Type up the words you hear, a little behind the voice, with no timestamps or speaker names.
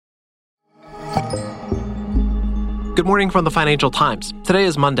Good morning from the Financial Times. Today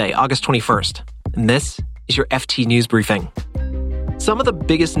is Monday, August 21st, and this is your FT News Briefing. Some of the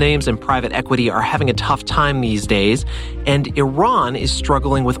biggest names in private equity are having a tough time these days, and Iran is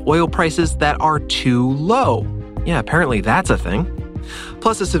struggling with oil prices that are too low. Yeah, apparently that's a thing.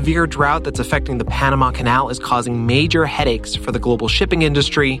 Plus, a severe drought that's affecting the Panama Canal is causing major headaches for the global shipping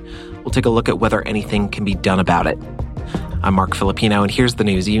industry. We'll take a look at whether anything can be done about it. I'm Mark Filipino, and here's the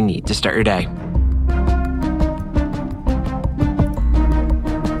news you need to start your day.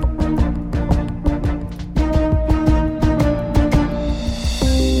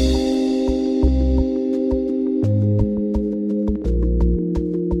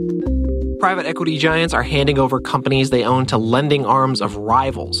 Private equity giants are handing over companies they own to lending arms of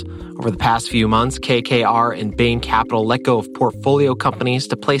rivals. Over the past few months, KKR and Bain Capital let go of portfolio companies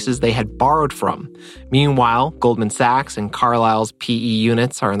to places they had borrowed from. Meanwhile, Goldman Sachs and Carlyle's PE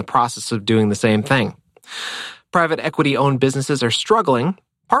units are in the process of doing the same thing. Private equity-owned businesses are struggling,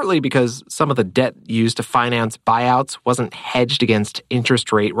 partly because some of the debt used to finance buyouts wasn't hedged against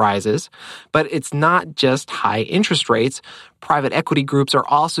interest rate rises. But it's not just high interest rates. Private equity groups are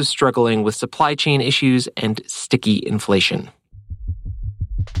also struggling with supply chain issues and sticky inflation.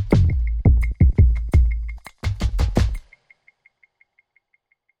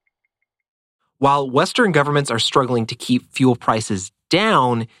 While Western governments are struggling to keep fuel prices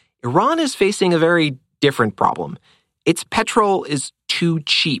down, Iran is facing a very different problem. Its petrol is too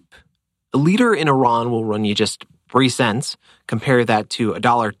cheap. A liter in Iran will run you just 3 cents. Compare that to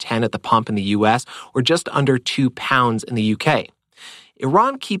 $1.10 at the pump in the U.S. or just under £2 in the U.K.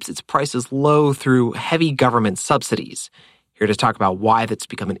 Iran keeps its prices low through heavy government subsidies. Here to talk about why that's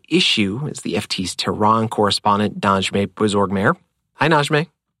become an issue is the FT's Tehran correspondent, Najmeh Bozorgmehr. Hi, Najmeh.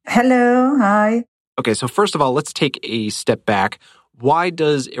 Hello. Hi. Okay, so first of all, let's take a step back. Why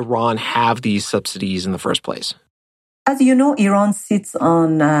does Iran have these subsidies in the first place? As you know, Iran sits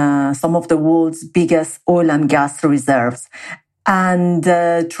on some of the world's biggest oil and gas reserves. And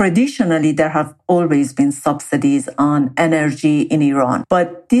traditionally, there have always been subsidies on energy in Iran.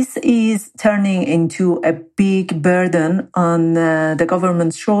 But this is turning into a big burden on the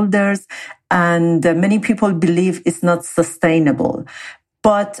government's shoulders. And many people believe it's not sustainable.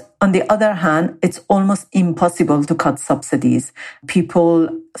 But on the other hand, it's almost impossible to cut subsidies. People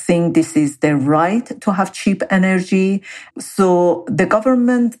think this is their right to have cheap energy. So the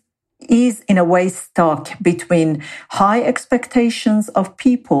government is in a way stuck between high expectations of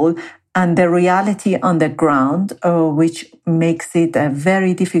people and the reality on the ground, which makes it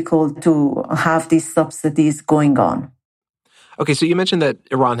very difficult to have these subsidies going on. Okay, so you mentioned that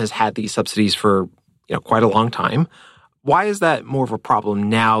Iran has had these subsidies for quite a long time. Why is that more of a problem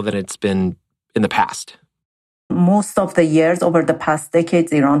now than it's been in the past? Most of the years, over the past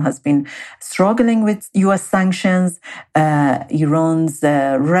decades, Iran has been struggling with U.S. sanctions. Iran's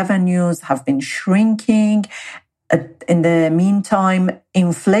revenues have been shrinking. In the meantime,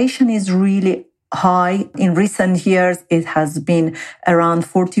 inflation is really high. In recent years, it has been around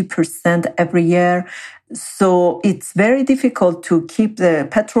 40% every year. So it's very difficult to keep the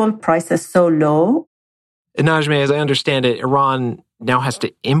petrol prices so low. And Najmeh, as I understand it, Iran now has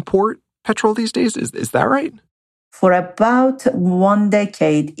to import petrol these days. Is that right? For about 1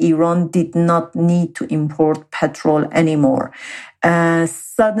 decade, Iran did not need to import petrol anymore.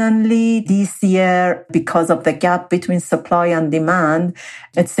 Suddenly this year, because of the gap between supply and demand,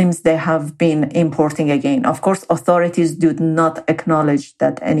 it seems they have been importing again. Of course, authorities do not acknowledge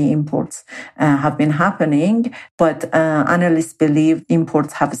that any imports have been happening, but analysts believe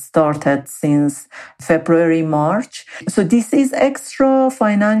imports have started since February, March. So this is extra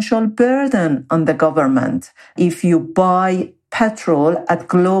financial burden on the government. If you buy petrol at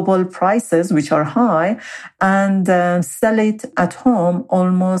global prices, which are high, and sell it at home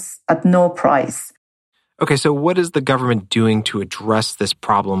almost at no price. Okay, so what is the government doing to address this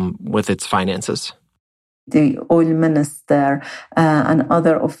problem with its finances? The oil minister and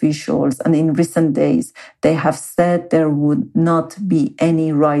other officials, and in recent days, they have said there would not be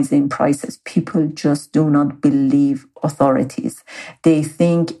any rise in prices. People just do not believe authorities. They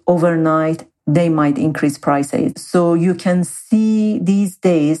think overnight they might increase prices. So you can see these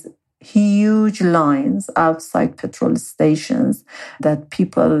days huge lines outside petrol stations that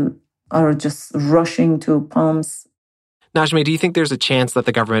people are just rushing to pumps. Najmeh, do you think there's a chance that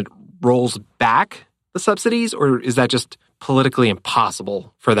the government rolls back the subsidies, or is that just politically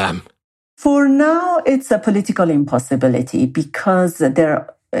impossible for them? For now, it's a political impossibility because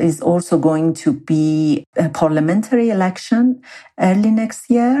there is also going to be a parliamentary election early next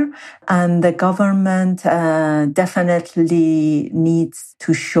year, and the government definitely needs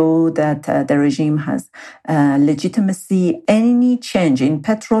to show that the regime has legitimacy. Any change in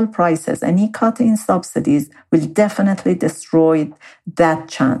petrol prices, any cut in subsidies will definitely destroy that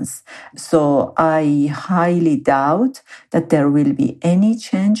chance. So I highly doubt that there will be any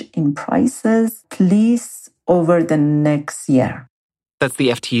change in prices, please, over the next year. That's the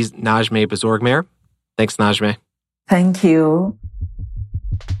FT's Najmeh Bazorgmer. Thanks, Najmeh. Thank you.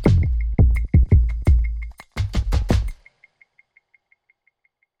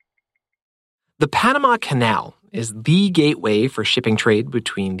 The Panama Canal is the gateway for shipping trade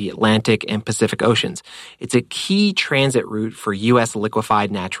between the Atlantic and Pacific Oceans. It's a key transit route for U.S.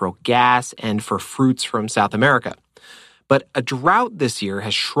 liquefied natural gas and for fruits from South America. But a drought this year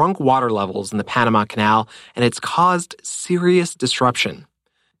has shrunk water levels in the Panama Canal, and it's caused serious disruption.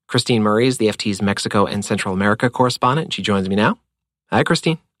 Christine Murray is the FT's Mexico and Central America correspondent. She joins me now. Hi,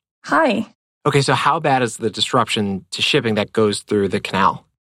 Christine. Hi. Okay, so how bad is the disruption to shipping that goes through the canal?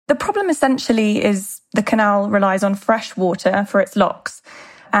 The problem essentially is the canal relies on fresh water for its locks.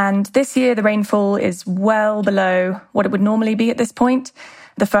 And this year, the rainfall is well below what it would normally be at this point.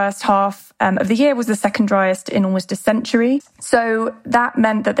 The first half of the year was the second driest in almost a century. So that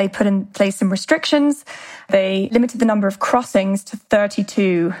meant that they put in place some restrictions. They limited the number of crossings to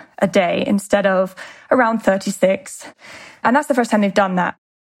 32 a day instead of around 36. And that's the first time they've done that.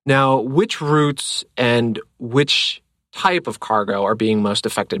 Now, which routes and which type of cargo are being most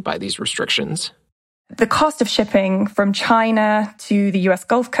affected by these restrictions? The cost of shipping from China to the US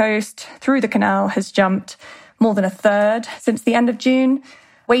Gulf Coast through the canal has jumped more than a third since the end of June.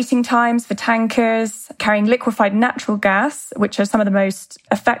 Waiting times for tankers carrying liquefied natural gas, which are some of the most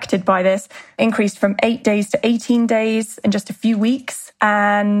affected by this, increased from 8 days to 18 days in just a few weeks.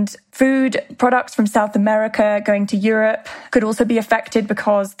 And food products from South America going to Europe could also be affected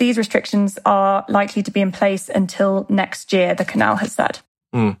because these restrictions are likely to be in place until next year, the canal has said.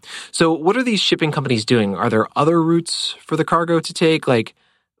 So what are these shipping companies doing? Are there other routes for the cargo to take? Like,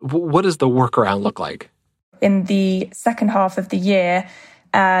 what does the workaround look like? In the second half of the year,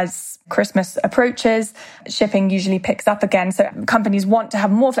 as Christmas approaches, shipping usually picks up again. So companies want to have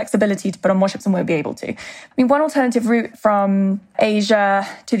more flexibility to put on more ships and won't be able to. I mean, one alternative route from Asia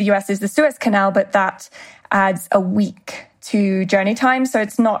to the US is the Suez Canal, but that adds a week to journey time. So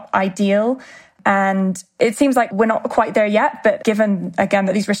it's not ideal. And it seems like we're not quite there yet. But given, again,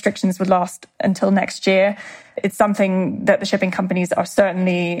 that these restrictions would last until next year, it's something that the shipping companies are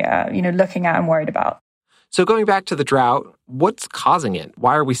certainly, looking at and worried about. So going back to the drought, what's causing it?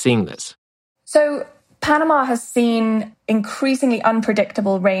 Why are we seeing this? So Panama has seen increasingly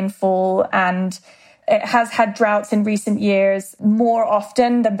unpredictable rainfall, and it has had droughts in recent years more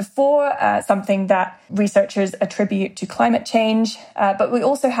often than before, something that researchers attribute to climate change. But we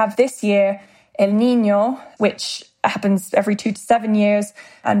also have this year El Niño, which happens every 2 to 7 years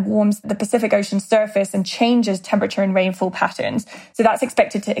and warms the Pacific Ocean surface and changes temperature and rainfall patterns. So that's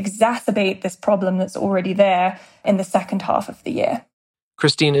expected to exacerbate this problem that's already there in the second half of the year.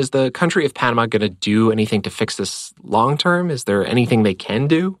 Christine, is the country of Panama going to do anything to fix this long term? Is there anything they can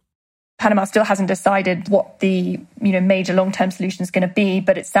do? Panama still hasn't decided what the major long-term solution is going to be,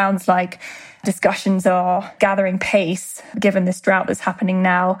 but it sounds like discussions are gathering pace given this drought that's happening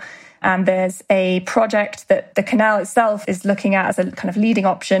now. And there's a project that the canal itself is looking at as a kind of leading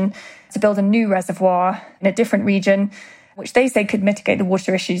option to build a new reservoir in a different region, which they say could mitigate the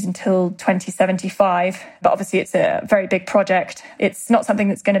water issues until 2075. But obviously it's a very big project. It's not something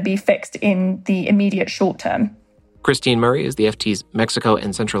that's going to be fixed in the immediate short term. Christine Murray is the FT's Mexico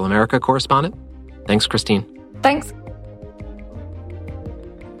and Central America correspondent. Thanks, Christine. Thanks.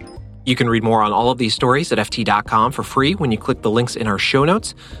 You can read more on all of these stories at FT.com for free when you click the links in our show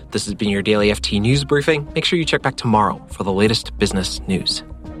notes. This has been your daily FT News Briefing. Make sure you check back tomorrow for the latest business news.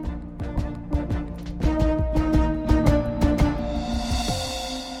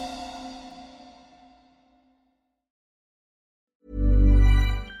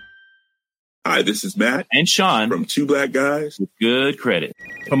 Hi, this is Matt and Sean from Two Black Guys with Good Credit.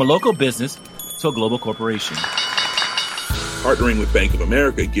 From a local business to a global corporation. Partnering with Bank of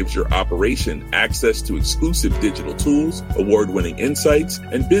America gives your operation access to exclusive digital tools, award-winning insights,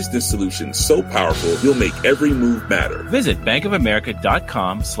 and business solutions so powerful you'll make every move matter. Visit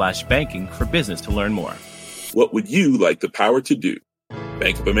bankofamerica.com/banking for business to learn more. What would you like the power to do?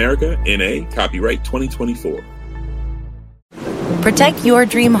 Bank of America, N.A., copyright 2024. Protect your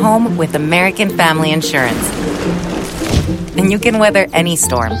dream home with American Family Insurance. And you can weather any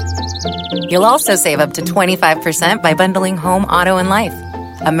storm. You'll also save up to 25% by bundling home, auto, and life.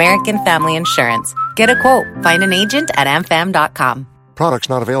 American Family Insurance. Get a quote. Find an agent at amfam.com. Products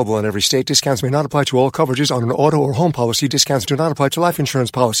not available in every state. Discounts may not apply to all coverages on an auto or home policy. Discounts do not apply to life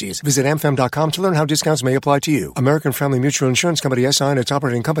insurance policies. Visit amfam.com to learn how discounts may apply to you. American Family Mutual Insurance Company, SI, and its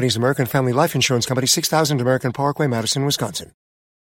operating companies, American Family Life Insurance Company, 6000 American Parkway, Madison, Wisconsin.